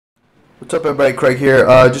What's up everybody, Craig here.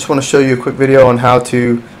 Just want to show you a quick video on how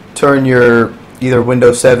to turn your either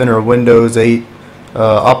Windows 7 or Windows 8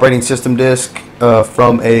 operating system disk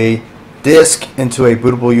from a disk into a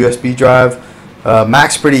bootable USB drive.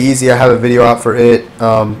 Mac's pretty easy. I have a video out for it.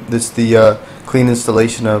 This is the clean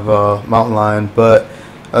installation of Mountain Lion, but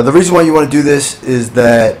the reason why you want to do this is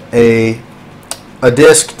that a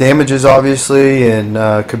disk damages obviously and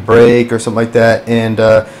could break or something like that, and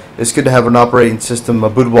it's good to have an operating system, a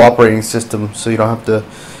bootable operating system, so you don't have to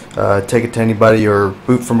take it to anybody or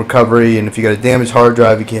boot from recovery, and if you got a damaged hard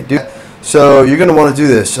drive you can't do that. So you're going to want to do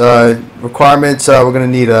this. Requirements, we're going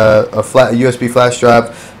to need a USB flash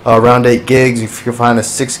drive around 8 gigs. If you can find a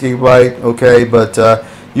 6 gigabyte, okay, but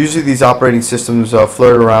usually these operating systems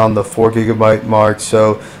flirt around the 4 gigabyte mark,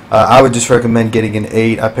 so I would just recommend getting an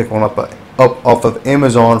 8. I picked one up off of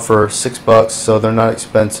Amazon for $6, so they're not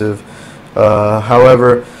expensive.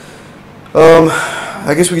 However,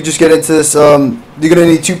 I guess we could just get into this. You're going to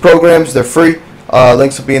need 2 programs. They're free.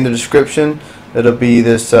 Links will be in the description. It'll be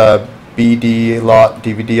this BDLOT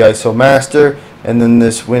DVD ISO Master and then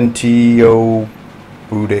this WinToBootic,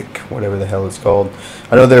 whatever the hell it's called.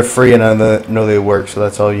 I know they're free and I know they work, so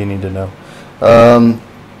that's all you need to know.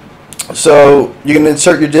 So you're going to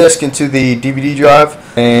insert your disk into the DVD drive,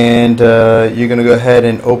 and you're going to go ahead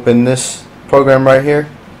and open this program right here,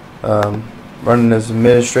 running as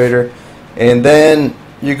administrator, and then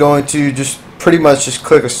you're going to just pretty much just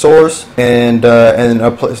click a source and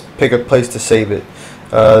pick a place to save it.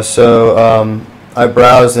 I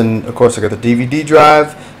browse, and of course I got the DVD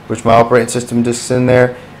drive, which my operating system disk's in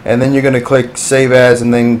there, and then you're going to click save as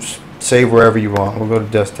and then save wherever you want. We'll go to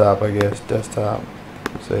desktop, I guess. Desktop,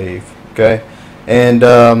 save, okay, and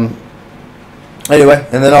anyway,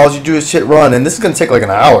 and then all you do is hit run, and this is going to take like an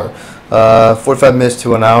hour, 45 minutes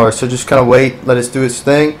to an hour, so just kind of wait, let it do its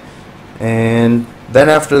thing, and then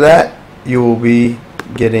after that you will be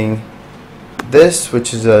getting this,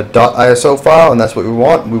 which is a .iso file, and that's what we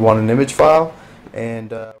want. We want an image file.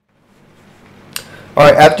 And alright,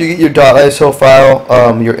 after you get your .iso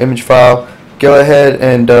file, your image file, go ahead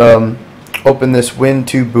and open this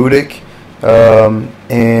WinToBootic,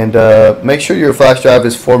 and make sure your flash drive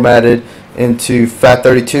is formatted into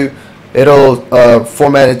FAT32. It'll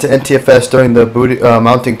format into NTFS during the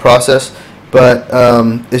mounting process, but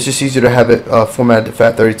it's just easier to have it formatted to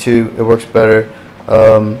FAT32. It works better.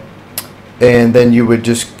 And then you would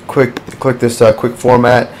just click this quick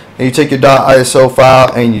format, and you take your .iso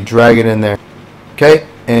file and you drag it in there, okay?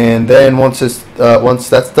 And then once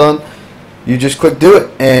that's done, you just click do it,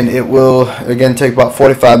 and it will again take about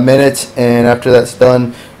 45 minutes, and after that's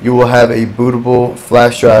done you will have a bootable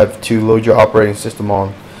flash drive to load your operating system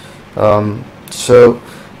on. So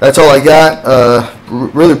that's all I got.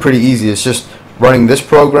 Really pretty easy. It's just running this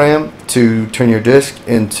program to turn your disk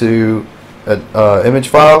into an image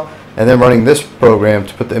file, and then running this program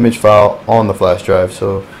to put the image file on the flash drive.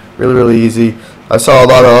 So really easy. I saw a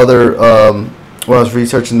lot of other when I was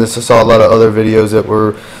researching this, I saw a lot of other videos that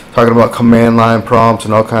were talking about command line prompts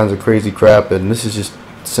and all kinds of crazy crap, and this is just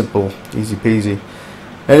simple, easy peasy.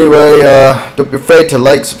 Anyway, don't be afraid to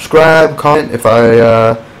like, subscribe, comment. If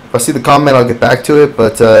I see the comment, I'll get back to it,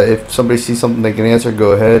 but if somebody sees something they can answer,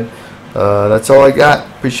 go ahead. That's all I got.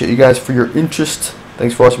 Appreciate you guys for your interest.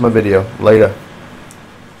 Thanks for watching my video. Later.